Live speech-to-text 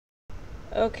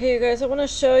Okay, you guys, I want to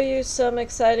show you some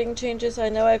exciting changes. I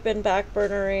know I've been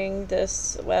backburnering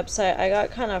this website. I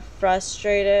got kind of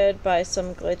frustrated by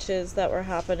some glitches that were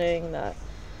happening that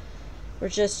were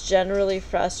just generally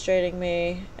frustrating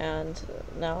me, and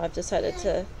now I've decided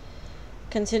to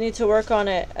continue to work on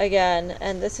it again.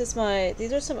 And these are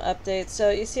some updates. So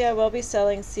you see I will be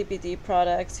selling CBD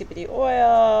products, CBD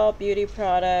oil, beauty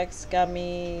products,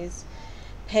 gummies,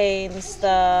 pain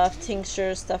stuff,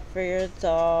 tinctures, stuff for your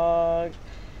dog,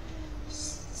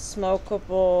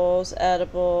 smokables,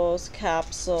 edibles,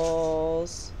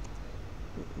 capsules,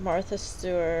 Martha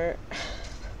Stewart.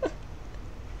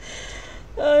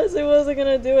 I honestly wasn't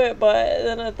gonna do it, but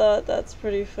then I thought that's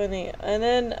pretty funny. And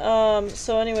then,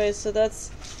 so anyways, so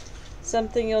that's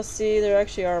something you'll see. There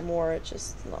actually are more, it's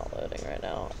just not loading right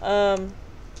now.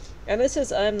 And this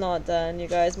is, I'm not done, you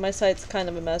guys. My site's kind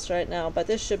of a mess right now, but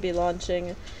this should be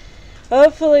launching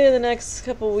hopefully in the next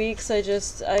couple weeks. I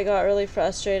got really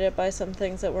frustrated by some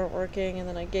things that weren't working, and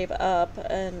then I gave up,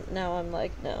 and now I'm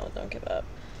like, no, don't give up.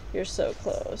 You're so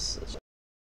close.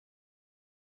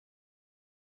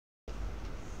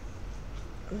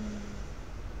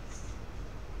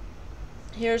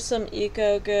 Here's some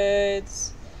eco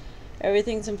goods.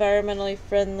 Everything's environmentally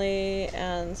friendly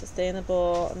and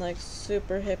sustainable and like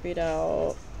super hippied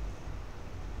out.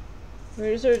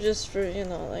 These are just for, you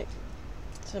know, like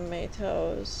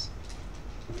tomatoes.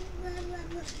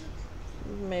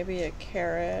 Maybe a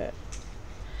carrot.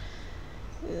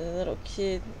 Little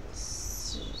kids,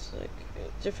 just like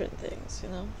different things, you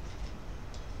know.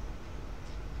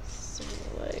 So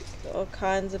like all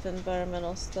kinds of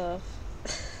environmental stuff.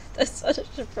 That's what I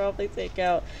should probably take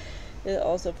out. It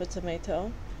also for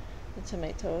tomato. The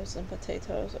tomatoes and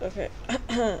potatoes. Okay.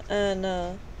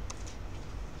 And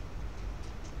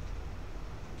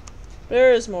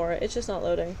there is more. It's just not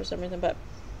loading for some reason, but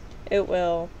it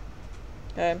will.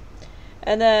 Okay.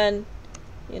 And then,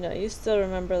 you know, you still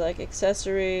remember like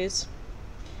accessories.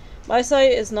 My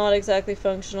site is not exactly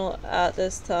functional at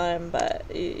this time, but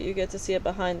you get to see it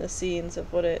behind the scenes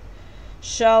of what it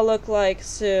shall look like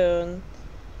soon.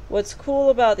 What's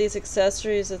cool about these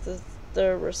accessories is that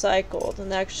they're recycled,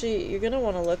 and actually you're going to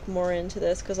want to look more into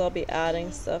this because I'll be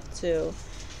adding stuff too,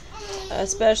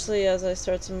 especially as I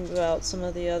start to move out some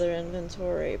of the other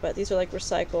inventory. But these are like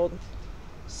recycled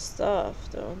stuff,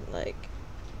 though, like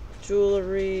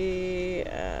jewelry,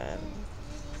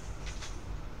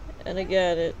 and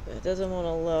again it doesn't want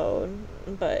to load,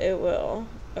 but it will.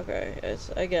 Okay,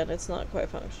 it's not quite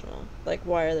functional. Like,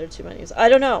 why are there too many? I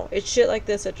don't know. It's shit like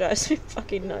this that drives me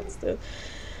fucking nuts, dude.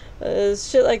 It's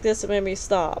shit like this that made me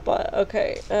stop. But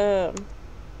okay,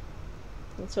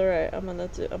 it's alright. I'm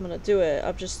gonna do it.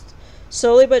 I'm just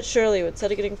slowly but surely,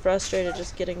 instead of getting frustrated,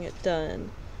 just getting it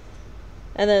done.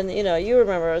 And then, you know, you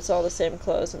remember it's all the same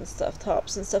clothes and stuff,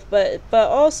 tops and stuff. But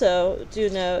also do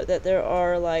note that there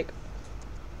are like,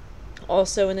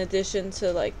 also in addition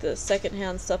to like the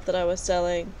secondhand stuff that I was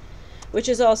selling, which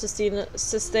is all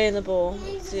sustainable,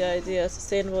 it's the idea,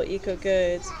 sustainable eco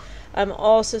goods, I'm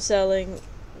also selling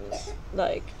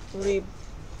like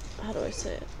how do I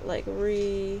say it, like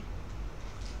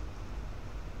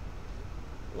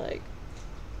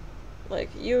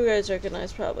you guys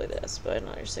recognize probably this, but I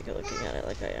know you're sick of looking at it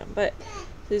like I am, but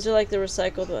these are like the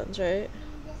recycled ones, right?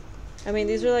 I mean,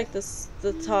 these are like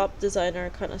the top designer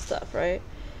kind of stuff, right?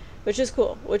 Which is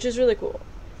cool, which is really cool.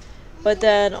 But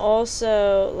then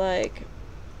also, like,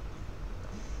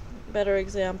 better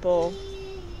example,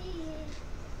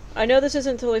 I know this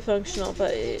isn't totally functional,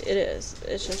 but it is.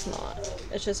 It's just not.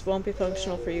 It just won't be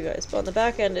functional for you guys. But on the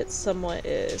back end, it somewhat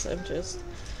is.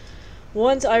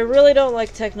 I really don't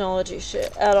like technology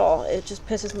shit at all. It just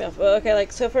pisses me off. Okay,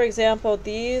 like, so for example,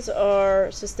 these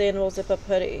are sustainable zip-up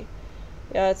hoodie.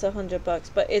 Yeah, it's $100,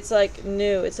 but it's like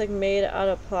new. It's like made out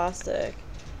of plastic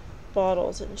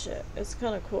bottles and shit. It's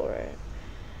kind of cool, right?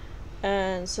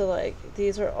 And so like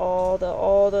these are all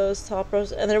those top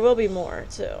rows, and there will be more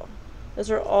too.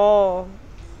 Those are all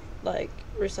like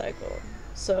recycled.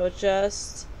 So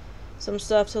just some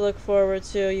stuff to look forward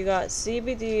to. You got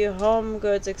CBD home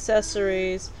goods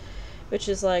accessories, which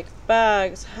is like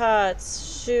bags,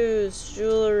 hats, shoes,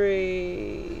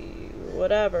 jewelry,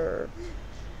 whatever.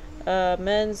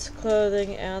 Men's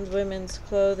clothing and women's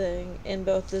clothing in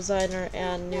both designer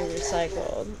and new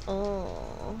recycled.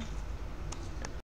 Oh.